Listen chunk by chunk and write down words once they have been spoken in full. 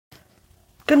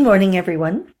Good morning,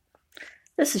 everyone.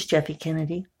 This is Jeffe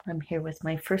Kennedy. I'm here with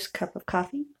my first cup of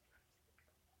coffee.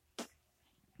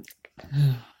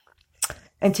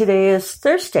 And today is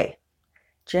Thursday,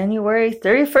 January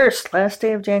 31st, last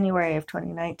day of January of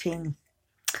 2019.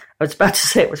 I was about to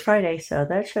say it was Friday, so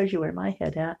that shows you where my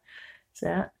head is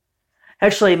at.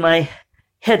 Actually, my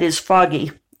head is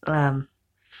foggy. I'm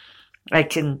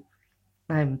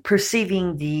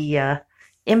perceiving the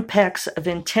impacts of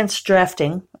intense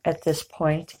drafting at this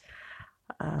point.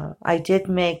 I did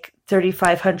make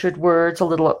 3,500 words, a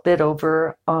little bit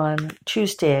over, on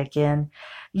Tuesday again.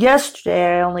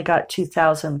 Yesterday, I only got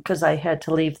 2,000 because I had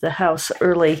to leave the house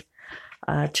early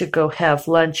to go have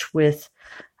lunch with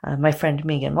my friend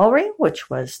Megan Mulry, which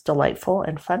was delightful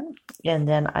and fun. And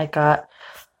then I got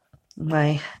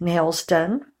my nails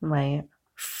done, my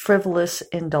frivolous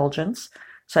indulgence.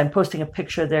 So I'm posting a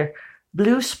picture. They're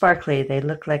blue sparkly. They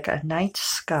look like a night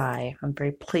sky. I'm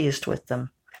very pleased with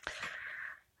them.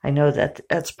 I know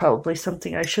that's probably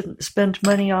something I shouldn't spend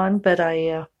money on, but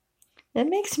it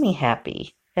makes me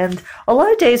happy. And a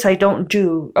lot of days I don't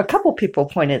do, a couple people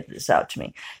pointed this out to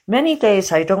me. Many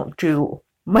days I don't do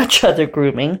much other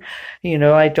grooming.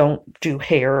 I don't do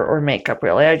hair or makeup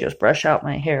really. I just brush out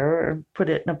my hair or put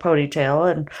it in a ponytail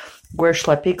and wear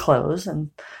schleppy clothes.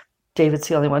 And David's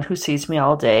the only one who sees me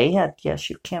all day. And yes,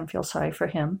 you can feel sorry for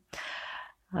him.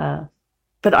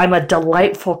 But I'm a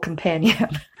delightful companion.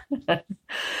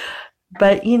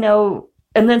 But,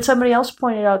 and then somebody else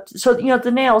pointed out, so,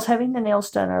 the nails, having the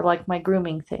nails done are like my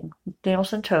grooming thing,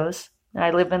 nails and toes.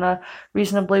 I live in a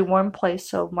reasonably warm place,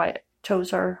 so my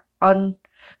toes are on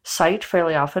site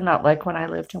fairly often, not like when I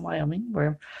lived in Wyoming,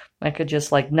 where I could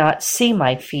just not see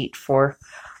my feet for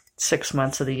 6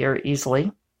 months of the year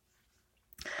easily.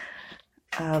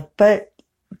 But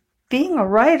being a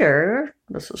writer,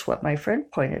 this is what my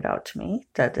friend pointed out to me,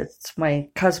 that it's my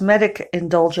cosmetic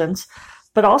indulgence,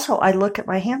 but also I look at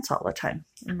my hands all the time.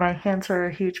 My hands are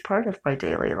a huge part of my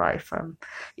daily life.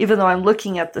 Even though I'm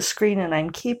looking at the screen and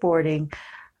I'm keyboarding,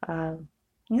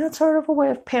 it's sort of a way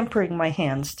of pampering my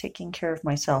hands, taking care of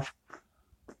myself.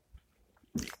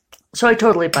 So I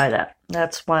totally buy that.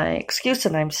 That's my excuse,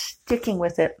 and I'm sticking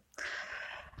with it.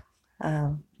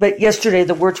 But yesterday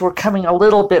the words were coming a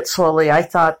little bit slowly. I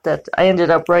thought that I ended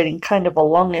up writing kind of a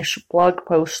longish blog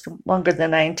post, longer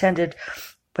than I intended.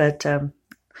 But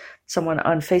someone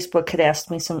on Facebook had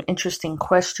asked me some interesting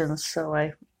questions, so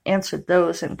I answered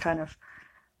those and kind of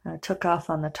took off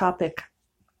on the topic.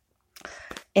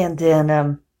 And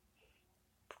then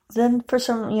for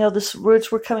some, the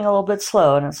words were coming a little bit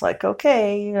slow, and it's like,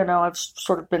 okay, I've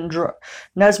sort of been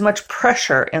not as much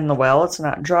pressure in the well. It's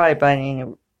not dry by any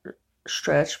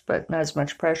stretch, but not as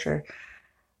much pressure.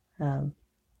 And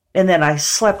then I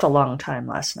slept a long time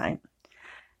last night,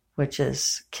 which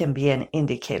can be an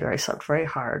indicator. I slept very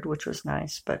hard, which was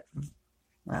nice, but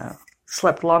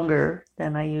slept longer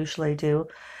than I usually do.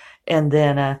 And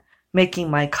then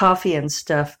making my coffee and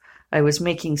stuff, I was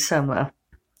making some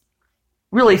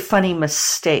really funny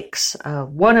mistakes.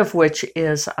 One of which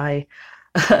is I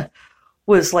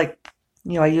was I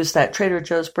used that Trader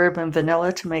Joe's bourbon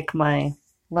vanilla to make my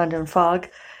London Fog,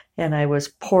 and I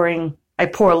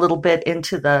pour a little bit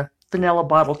into the vanilla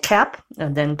bottle cap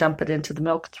and then dump it into the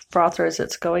milk frother as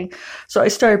it's going. So I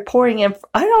started pouring in.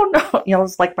 I don't know,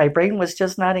 it's like my brain was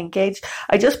just not engaged.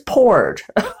 I just poured.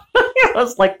 It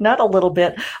was not a little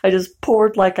bit. I just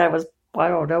poured like I was, I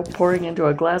don't know, pouring into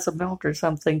a glass of milk or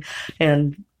something.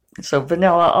 And so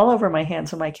vanilla all over my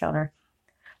hands and my counter.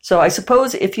 So I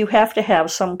suppose if you have to have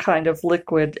some kind of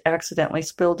liquid accidentally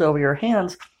spilled over your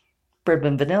hands,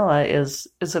 bourbon vanilla is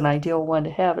an ideal one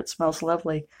to have. It smells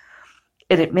lovely.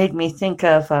 And it made me think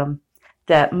of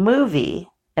that movie,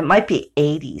 it might be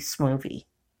 80s movie,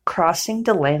 Crossing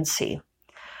Delancey,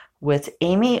 with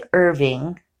Amy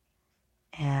Irving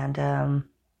and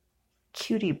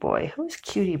Cutie Boy. Who's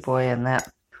Cutie Boy in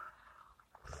that?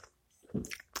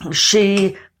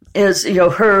 She is,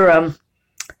 her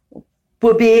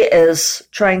Booby is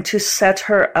trying to set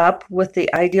her up with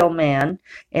the ideal man,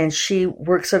 and she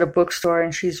works at a bookstore,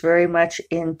 and she's very much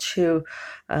into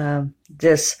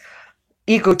this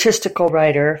egotistical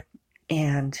writer.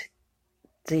 And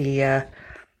the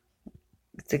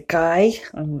guy,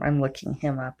 I'm looking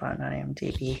him up on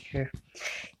IMDb here.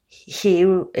 He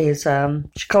is,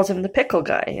 she calls him the pickle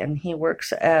guy, and he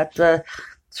works at the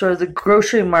sort of the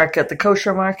grocery market, the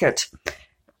kosher market,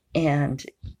 and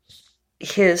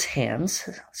his hands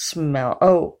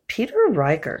smell. Peter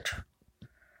Reichert.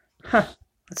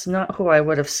 That's not who I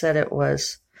would have said it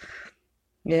was.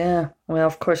 Yeah, well,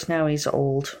 of course, now he's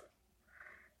old.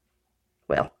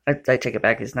 Well, I take it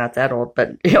back, he's not that old,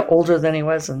 but older than he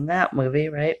was in that movie,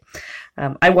 right?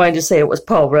 I wanted to say it was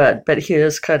Paul Rudd, but he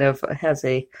is kind of has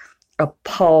a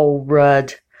Paul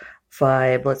Rudd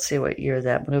vibe. Let's see what year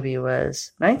that movie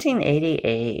was.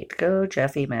 1988. Go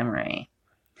Jeffy memory.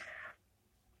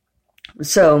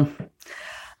 So,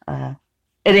 at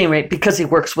any rate, because he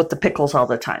works with the pickles all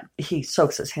the time, he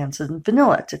soaks his hands in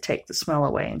vanilla to take the smell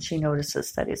away, and she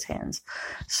notices that his hands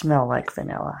smell like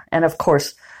vanilla. And of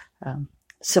course,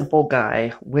 simple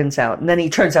guy wins out, and then he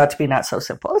turns out to be not so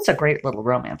simple. It's a great little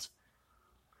romance.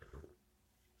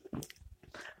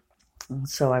 And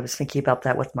so I was thinking about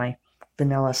that with my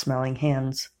vanilla smelling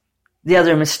hands. The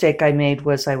other mistake I made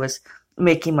was I was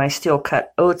making my steel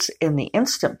cut oats in the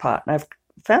Instant Pot, and I've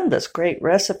found this great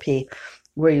recipe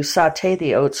where you saute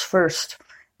the oats first,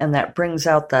 and that brings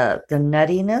out the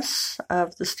nuttiness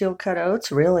of the steel cut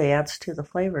oats, really adds to the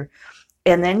flavor.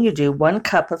 And then you do 1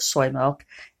 cup of soy milk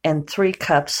and 3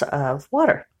 cups of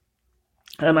water.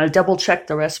 And I'm going to double check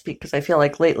the recipe because I feel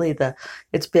like lately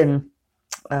it's been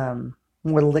more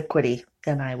liquidy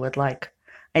than I would like.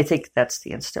 I think that's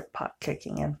the Instant Pot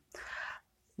kicking in,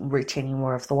 retaining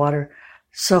more of the water.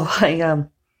 So I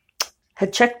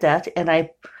had checked that, and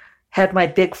I had my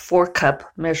big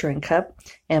 4-cup measuring cup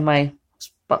and my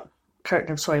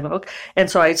carton of soy milk. And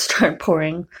so I started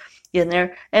pouring in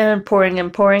there and pouring,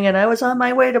 and I was on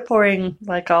my way to pouring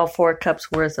like all 4 cups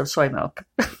worth of soy milk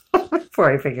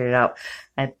before I figured it out.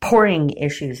 I had pouring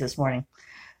issues this morning,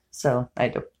 so I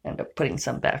had to end up putting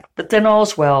some back. But then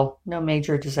all's well, no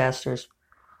major disasters.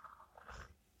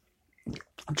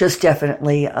 Just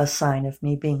definitely a sign of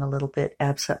me being a little bit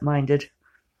absent-minded,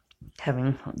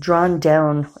 having drawn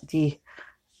down the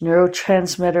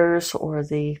neurotransmitters or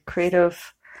the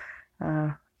creative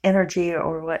energy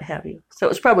or what have you. So it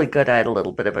was probably good I had a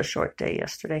little bit of a short day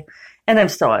yesterday, and I'm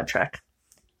still on track.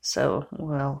 So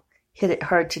we'll hit it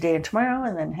hard today and tomorrow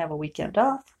and then have a weekend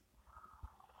off.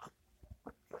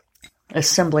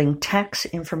 Assembling tax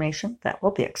information, that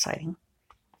will be exciting.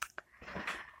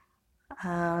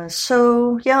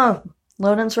 So yeah,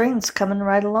 Lonen's Rain's coming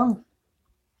right along.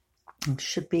 It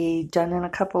should be done in a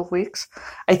couple of weeks.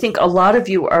 I think a lot of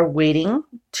you are waiting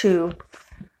to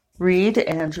read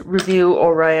and review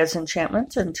Oraya's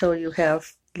Enchantment until you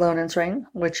have Lonen's Rain,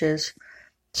 which is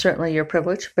certainly your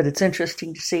privilege, but it's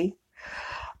interesting to see.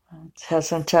 It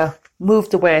hasn't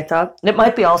moved the way I thought. It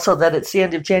might be also that it's the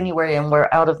end of January and we're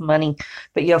out of money,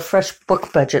 but you have fresh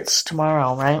book budgets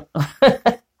tomorrow, right?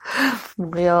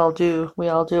 We all do.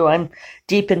 I'm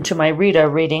deep into my Rita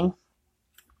reading,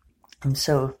 and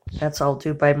so that's all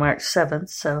due by March 7th,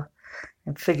 so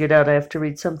I figured out I have to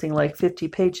read something like 50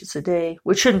 pages a day,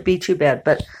 which shouldn't be too bad,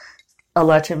 but a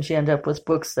lot of times you end up with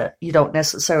books that you don't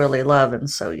necessarily love, and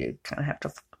so you kind of have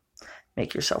to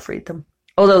make yourself read them.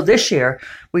 Although this year,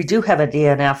 we do have a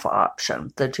DNF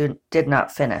option that did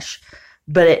not finish,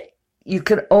 but you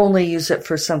can only use it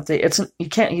for something. You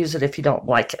can't use it if you don't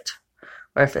like it,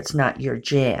 or if it's not your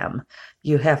jam.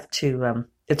 You have to,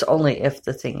 it's only if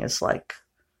the thing is like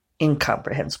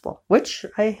incomprehensible, which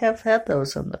I have had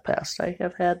those in the past. I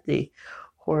have had the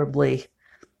horribly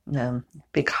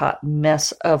big hot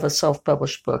mess of a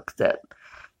self-published book that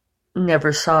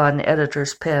never saw an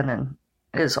editor's pen and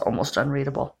is almost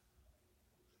unreadable.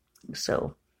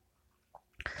 So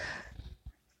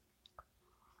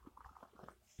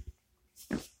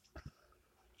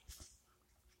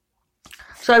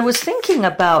I was thinking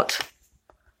about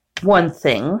one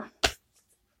thing.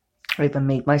 I even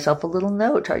made myself a little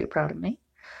note. Are you proud of me?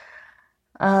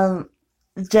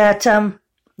 That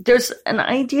there's an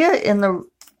idea in the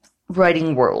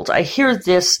writing world. I hear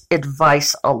this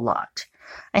advice a lot.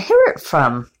 I hear it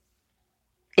from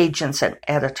agents and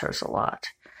editors a lot.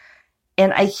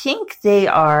 And I think they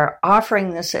are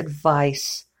offering this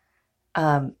advice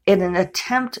in an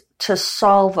attempt to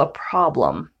solve a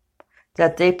problem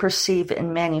that they perceive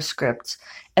in manuscripts.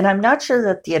 And I'm not sure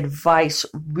that the advice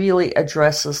really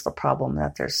addresses the problem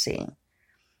that they're seeing.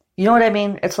 You know what I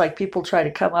mean? It's like people try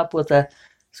to come up with a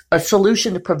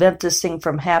solution to prevent this thing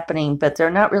from happening, but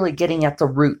they're not really getting at the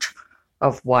root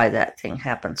of why that thing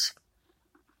happens.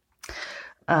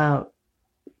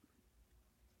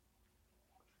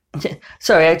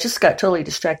 Sorry, I just got totally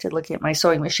distracted looking at my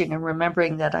sewing machine and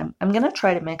remembering that I'm going to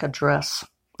try to make a dress.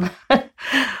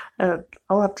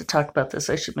 I'll have to talk about this.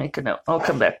 I should make a note. I'll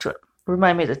come back to it.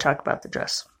 Remind me to talk about the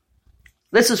dress.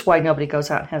 This is why nobody goes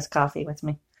out and has coffee with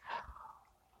me.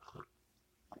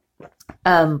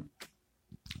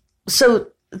 So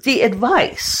the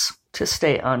advice, to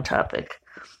stay on topic,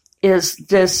 is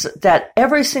this: that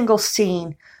every single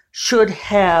scene should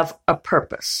have a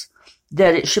purpose,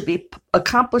 that it should be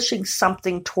accomplishing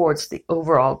something towards the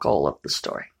overall goal of the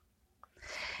story.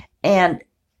 And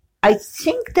I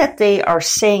think that they are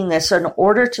saying this in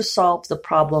order to solve the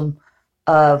problem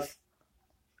of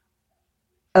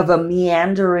a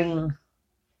meandering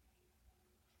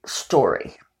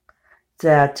story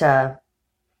that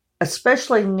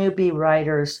especially newbie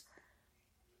writers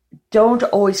don't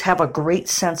always have a great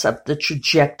sense of the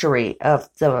trajectory of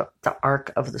the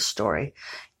arc of the story,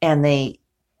 and they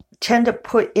tend to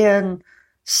put in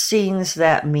scenes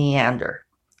that meander.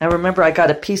 I remember I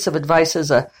got a piece of advice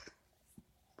as a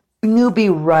newbie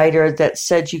writer that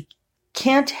said you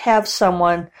can't have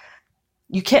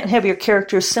your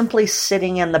characters simply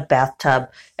sitting in the bathtub.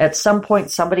 At some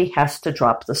point, somebody has to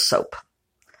drop the soap.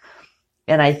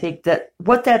 And I think that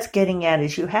what that's getting at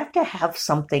is you have to have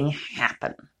something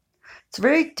happen. It's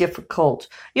very difficult.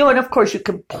 And of course you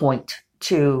can point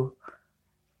to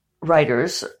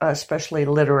writers, especially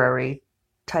literary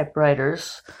type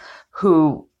writers,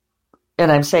 who, and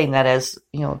I'm saying that as,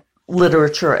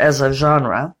 literature as a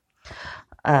genre,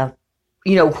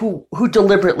 who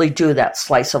deliberately do that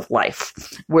slice of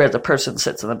life where the person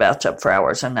sits in the bathtub for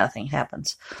hours and nothing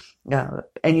happens.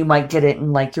 And you might get it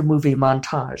in like your movie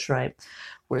montage, right?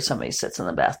 Where somebody sits in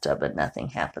the bathtub and nothing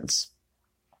happens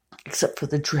except for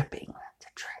the dripping, the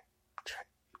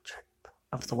drip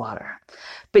of the water.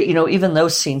 But, even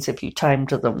those scenes, if you time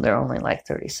to them, they're only like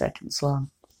 30 seconds long.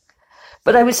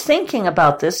 But I was thinking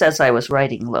about this as I was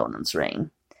writing Lonen's Reign,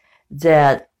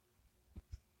 and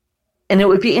it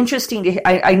would be interesting to,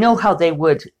 I know how they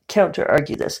would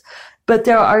counter-argue this, but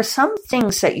there are some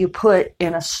things that you put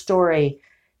in a story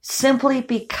simply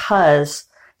because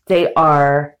they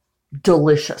are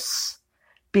delicious,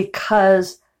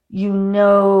 because you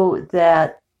know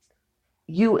that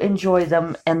you enjoy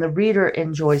them and the reader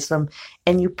enjoys them,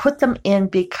 and you put them in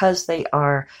because they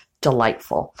are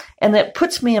delightful. And that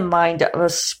puts me in mind of a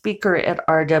speaker at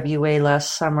RWA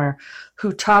last summer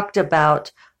who talked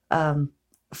about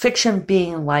fiction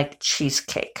being like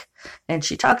cheesecake. And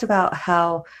she talked about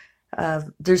how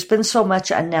there's been so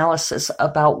much analysis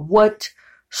about what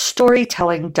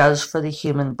storytelling does for the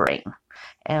human brain.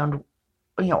 And,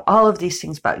 all of these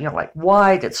things about, like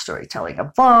why did storytelling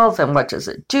evolve and what does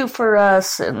it do for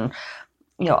us and,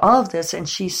 all of this. And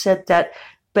she said that,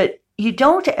 but you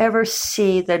don't ever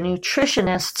see the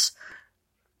nutritionists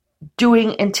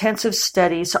doing intensive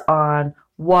studies on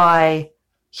why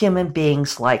human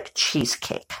beings like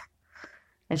cheesecake.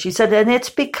 And she said, and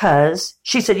it's because,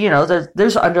 she said,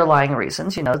 there's underlying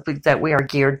reasons, that we are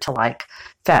geared to like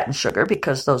fat and sugar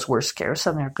because those were scarce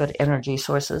and they're good energy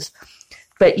sources.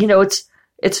 But,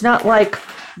 it's not like,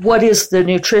 what is the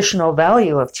nutritional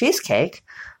value of cheesecake?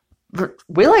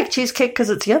 We like cheesecake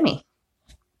because it's yummy.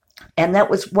 And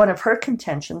that was one of her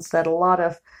contentions, that a lot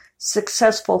of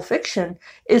successful fiction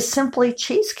is simply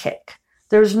cheesecake.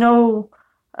 There's no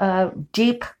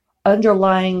deep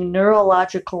underlying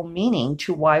neurological meaning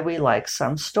to why we like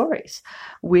some stories.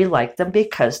 We like them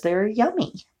because they're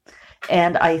yummy.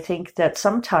 And I think that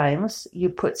sometimes you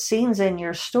put scenes in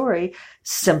your story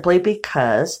simply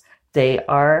because they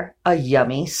are a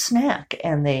yummy snack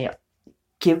and they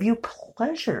give you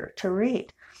pleasure to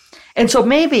read. And so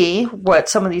maybe what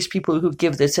some of these people who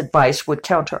give this advice would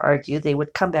counter-argue, they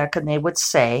would come back and they would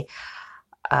say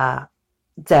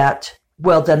that,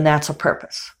 well, then that's a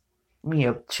purpose,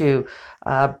 to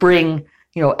bring,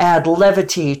 add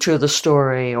levity to the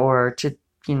story or to,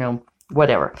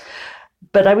 whatever.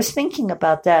 But I was thinking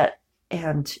about that,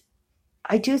 and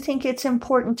I do think it's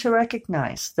important to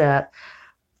recognize that,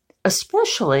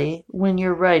 especially when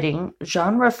you're writing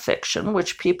genre fiction,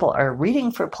 which people are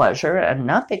reading for pleasure and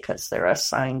not because they're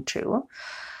assigned to,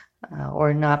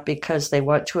 or not because they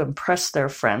want to impress their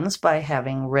friends by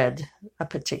having read a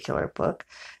particular book,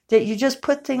 that you just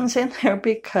put things in there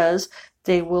because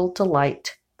they will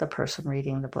delight the person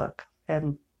reading the book.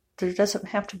 And there doesn't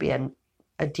have to be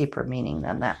a deeper meaning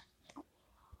than that.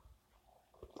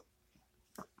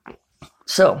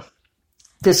 So,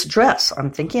 this dress, I'm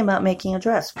thinking about making a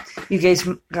dress. You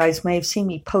guys may have seen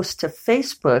me post to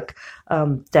Facebook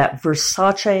that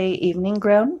Versace evening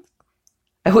gown.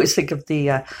 I always think of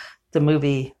the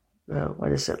movie,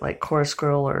 what is it, like Chorus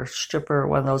Girl or Stripper, or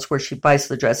one of those where she buys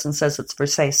the dress and says it's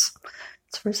Versace.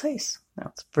 It's Versace.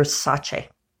 No, it's Versace.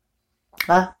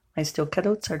 My steel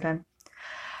cutouts are done.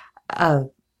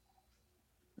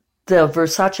 The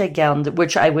Versace gown,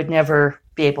 which I would never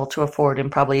be able to afford,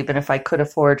 and probably even if I could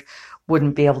afford,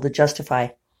 wouldn't be able to justify.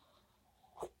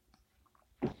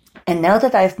 And now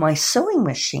that I have my sewing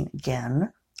machine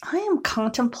again, I am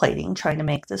contemplating trying to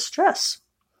make this dress.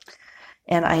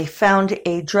 And I found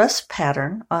a dress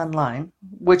pattern online,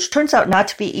 which turns out not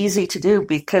to be easy to do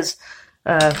because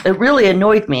It really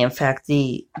annoyed me. In fact,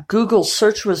 the Google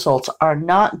search results are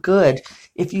not good.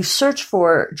 If you search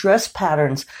for dress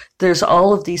patterns, there's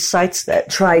all of these sites that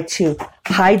try to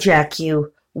hijack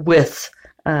you with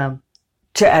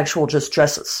to actual just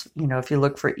dresses. You know, if you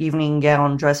look for evening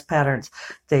gown dress patterns,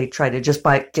 they try to just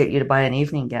get you to buy an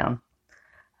evening gown.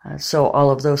 So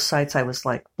all of those sites I was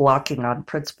like blocking on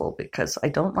principle because I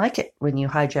don't like it when you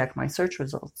hijack my search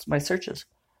results, my searches.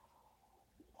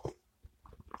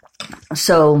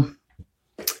 So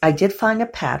I did find a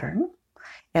pattern,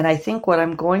 and I think what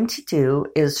I'm going to do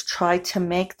is try to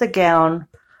make the gown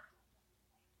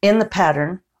in the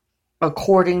pattern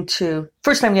according to,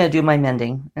 first I'm going to do my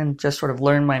mending and just sort of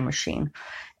learn my machine.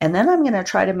 And then I'm going to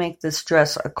try to make this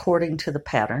dress according to the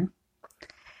pattern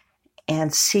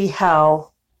and see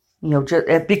how, you know,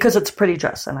 because it's a pretty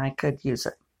dress and I could use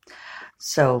it.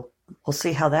 So we'll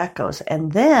see how that goes.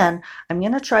 And then I'm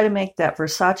going to try to make that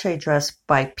Versace dress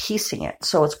by piecing it.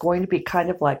 So it's going to be kind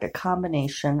of like a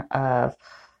combination of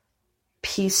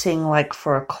piecing like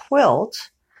for a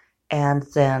quilt and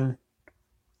then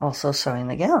also sewing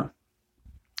the gown.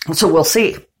 So we'll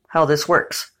see how this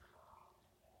works.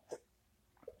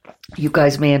 You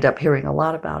guys may end up hearing a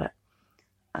lot about it.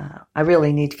 I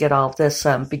really need to get all of this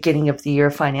beginning of the year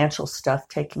financial stuff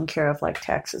taken care of, like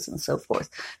taxes and so forth.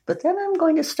 But then I'm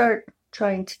going to start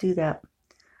trying to do that.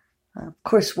 Of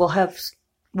course, we'll have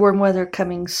warm weather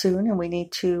coming soon, and we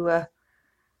need to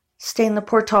stain the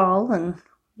portal, and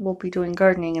we'll be doing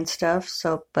gardening and stuff.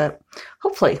 So, but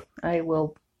hopefully I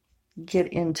will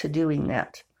get into doing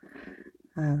that.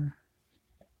 You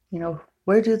know,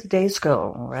 where do the days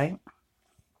go, right?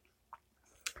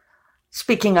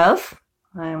 Speaking of,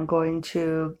 I'm going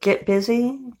to get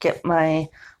busy, get my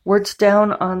words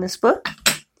down on this book,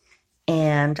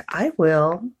 and I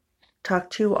will talk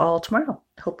to you all tomorrow.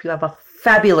 Hope you have a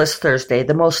fabulous Thursday,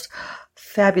 the most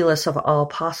fabulous of all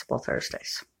possible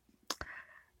Thursdays.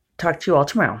 Talk to you all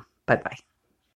tomorrow. Bye-bye.